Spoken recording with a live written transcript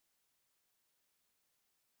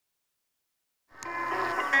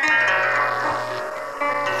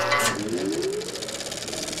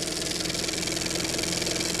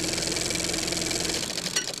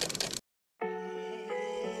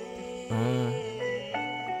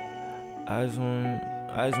I just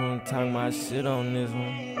wanna talk my shit on this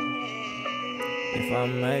one. If I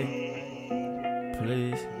may,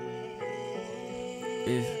 please.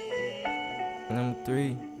 It's number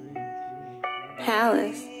 3.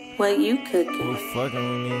 Palace, what you cooking? Who fucking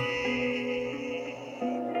with me?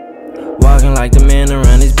 Walking like the man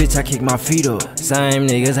around this bitch, I kick my feet up. Same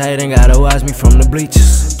niggas hating, gotta watch me from the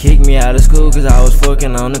bleachers. Kick me out of school cause I was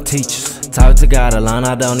fucking on the teachers. Talk to God alone,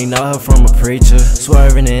 I don't even know her from a preacher.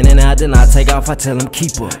 Swerving in and out, then I take off, I tell him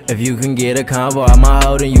keep her. If you can get a convo out my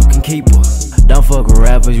hoe, then you can keep her. Don't fuck with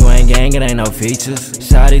rappers, you ain't gang, it ain't no features.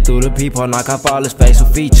 Shotty through the peephole, knock off all his facial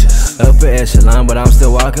features. Upper echelon, but I'm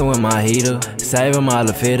still walking with my heater. Save him all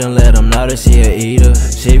the fit and let him know that she a eater.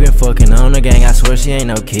 She been fucking on the gang, I swear she ain't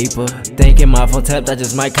no keeper. Thinking my phone tapped, I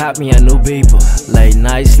just might cop me a new beeper. Late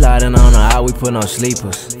night sliding on her out, we put no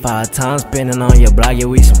sleepers. 5 times spinning on your block, yeah,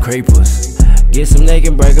 we some creepers. Get some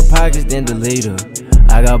naked, break her pockets, then delete her.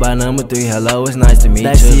 I go by number 3, hello, it's nice to meet you.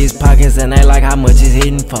 They see his pockets and they like how much he's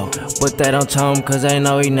hitting for. But they don't try him cause they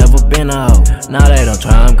know he never been a hoe. Now they don't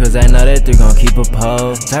try him cause they know that 3 gon' keep a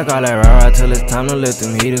pole. Take all that rah-rah till it's time to let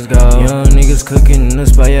them heaters go. Young niggas cooking in the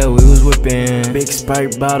spot, yeah, we was whipping. Big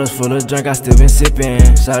Sprite bottles full of drink, I still been sipping.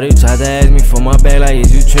 Shawty tried to ask me for my bag like,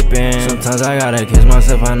 is you tripping? Sometimes I gotta catch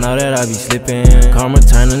myself, I know that I be slipping. Karma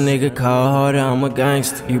turn a nigga cold-hearted, I'm a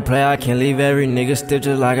gangster. You play, I can't leave every nigga stiff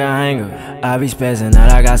just like a hanger. I be spazzing out,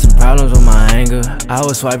 I got some problems with my anger. I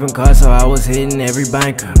was swiping cards, so I was hitting every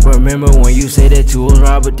banker. Remember when you said that you was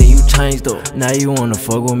right, but then you changed up. Now you wanna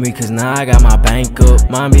fuck with me, cause now I got my bank up.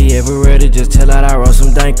 Mine be everywhere to just chill out, I roll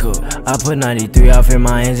some dank up. I put 93 off in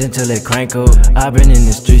my engine till it crank up. I been in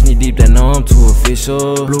the streets knee deep, they know I'm too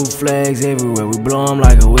official. Blue flags everywhere, we blow them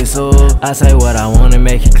like a whistle. I say what I wanna,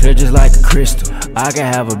 make it clear just like a crystal. I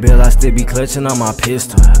can have a bill, I still be clutching on my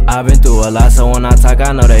pistol. I been through a lot, so when I talk,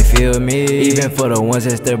 I know they feel me. Even for the ones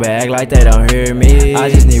that still act like they don't hear me. I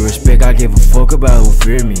just need respect, I give a fuck about who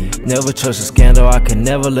fear me. Never trust a scandal, I could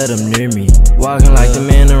never let them near me. Walking like the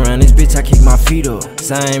man around this bitch, I kick my feet up.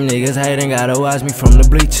 Same niggas hating, gotta watch me from the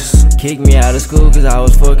bleachers. Kick me out of school cause I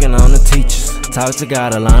was fucking on the teachers. Talk to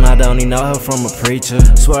God alone, I don't even know her from a preacher.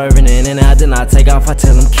 Swerving in and out, then I take off, I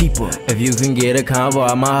tell him keep her. If you can get a convo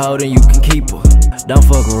out my hoe, then you can keep her. Don't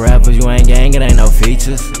fuck with rappers, you ain't gang, it ain't no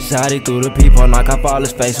features. Shotty through the peephole, knock off all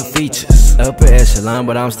his facial features. Upper echelon,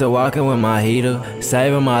 but I'm still walking with my heater.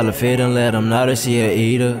 Save him all the fit and let him know that she a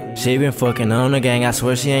eater. She been fucking on the gang, I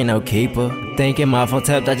swear she ain't no keeper. Thinking my phone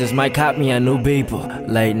tapped, I just might cop me a new beeper.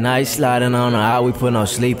 Late night sliding on her out, we put no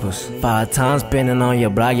sleepers. 5 times spinning on your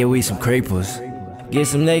block, yeah, we some creepers. Get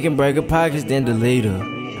some naked, break her pockets, then delete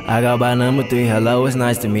her. I go by number 3, hello, it's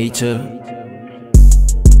nice to meet you.